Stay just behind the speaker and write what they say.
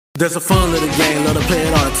There's a fun little game, love to play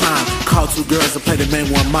it all the time. Call two girls to play the main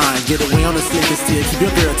one mind. Get away on the slick and still keep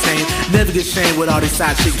your girl tame. Never get shamed with all these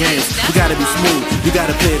side chick games. You gotta be smooth, you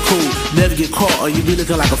gotta play it cool. Never get caught or you be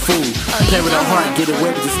looking like a fool. Play with her heart, get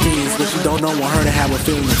away with the schemes. But you don't know want her to have a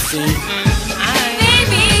feeling of sin.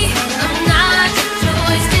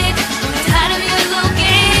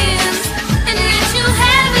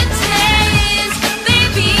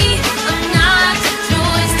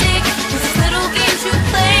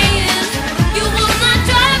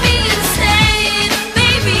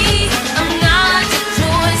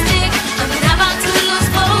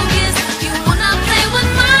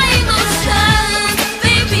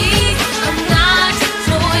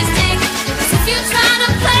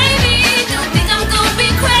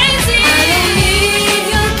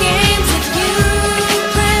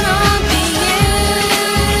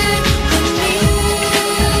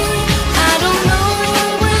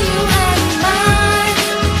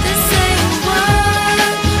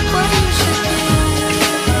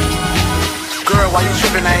 Why you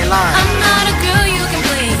trippin', I ain't lying. I'm not a girl you can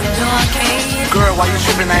play in the arcade. Girl, why you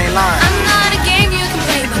trippin', I ain't lying. I'm not a game you can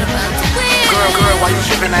play, but I'm about to win. Girl, why you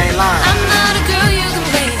trippin', I ain't lying. I'm not a girl you can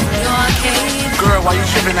play in the arcade. Girl, why you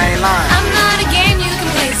trippin', I ain't lying. I'm not a game you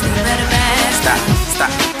can play, so you better back.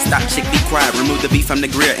 Stop, chick, be quiet. Remove the beef from the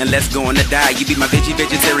grill and let's go on the diet. You be my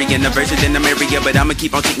vegetarian, a virgin in America, but I'ma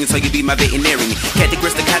keep on cheating so you be my veterinarian. Cat the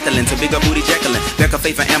Grista Catalan, to big up booty Jacqueline. Becca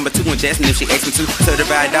Faith for Amber 2 and Jasmine if she asks me to.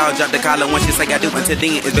 Certified dog, drop the collar once she say I do. Until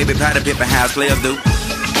then, it's baby powder, pip, and house players do.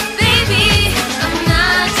 Baby, I'm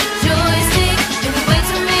not your joystick. Been way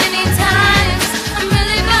too many times. I'm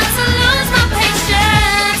really about to lose my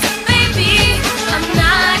patience. Baby, I'm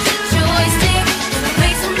not your joystick. Been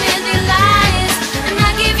way too many lies, and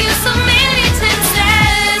I give you so many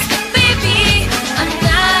chances. Baby, I'm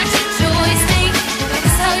not your joystick. If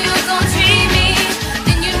this how you gon' treat me,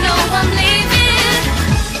 then you know I'm leaving.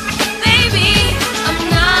 Baby, I'm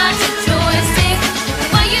not your joystick.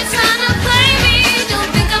 Why you tryna play me? Don't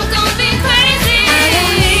think I'm gon' be crazy. I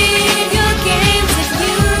don't need your games if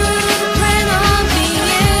you plan on being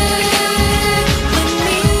with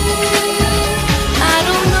me. I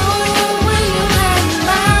don't know what you had in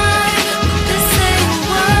mind, but this ain't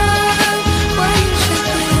what you should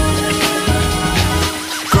be.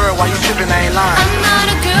 Girl, why you trippin', I ain't lying. I'm not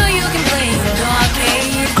a girl you can play in the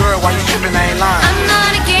arcade. Girl, why you trippin', I ain't lying. I'm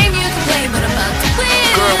not a game you can play, but I'm about to win.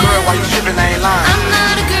 Girl, why you trippin', I ain't lying. I'm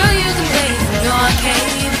not a girl you can play in the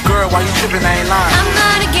arcade. Girl, why you trippin', I ain't lying. I'm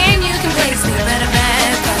not a game you can play, so you better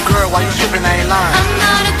back up. Girl, why you trippin', I ain't lying. I'm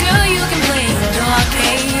not a girl you can play in the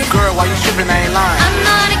arcade. Girl, why you trippin', I ain't lying. I'm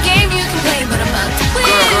not a game you can play, but I'm about to win.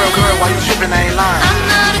 Girl, why you trippin', I ain't lying. I'm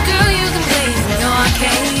not a girl you can play in the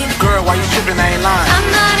arcade. Girl, why you trippin', I ain't lying. I'm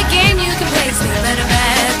not a game you can play, so you better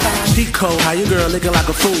back up. She cold, how your girl looking like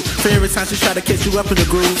a fool. Favorite time she try to catch you up in the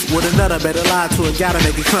groove. With another better lie to a guy to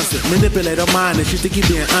make it constant. Manipulate her mind and she think you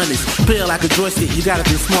being honest. Play it like a joystick, you gotta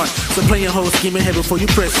be smart. So play your whole scheme in head before you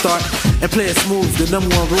press start. And play it smooth, the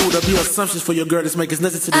number one rule. There'll be assumptions for your girl that's making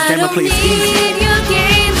nothing to the game and play it easy. I don't need your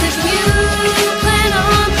games if you plan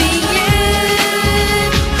on being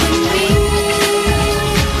with me.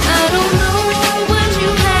 I don't know what you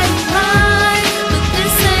had in mind, but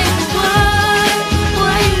this ain't what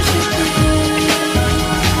you should be.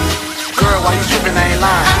 Girl, why you trippin', I ain't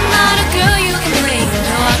lying. I'm not a girl you can play in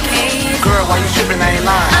the arcade. Girl, why you trippin', I ain't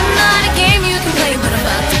lying. I'm not a game you can play, but I'm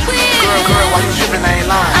about to win. Girl, why you trippin', I ain't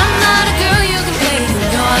lying. I'm not a girl you can play in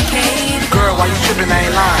the arcade. Girl, why you trippin', I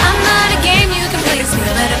ain't lying.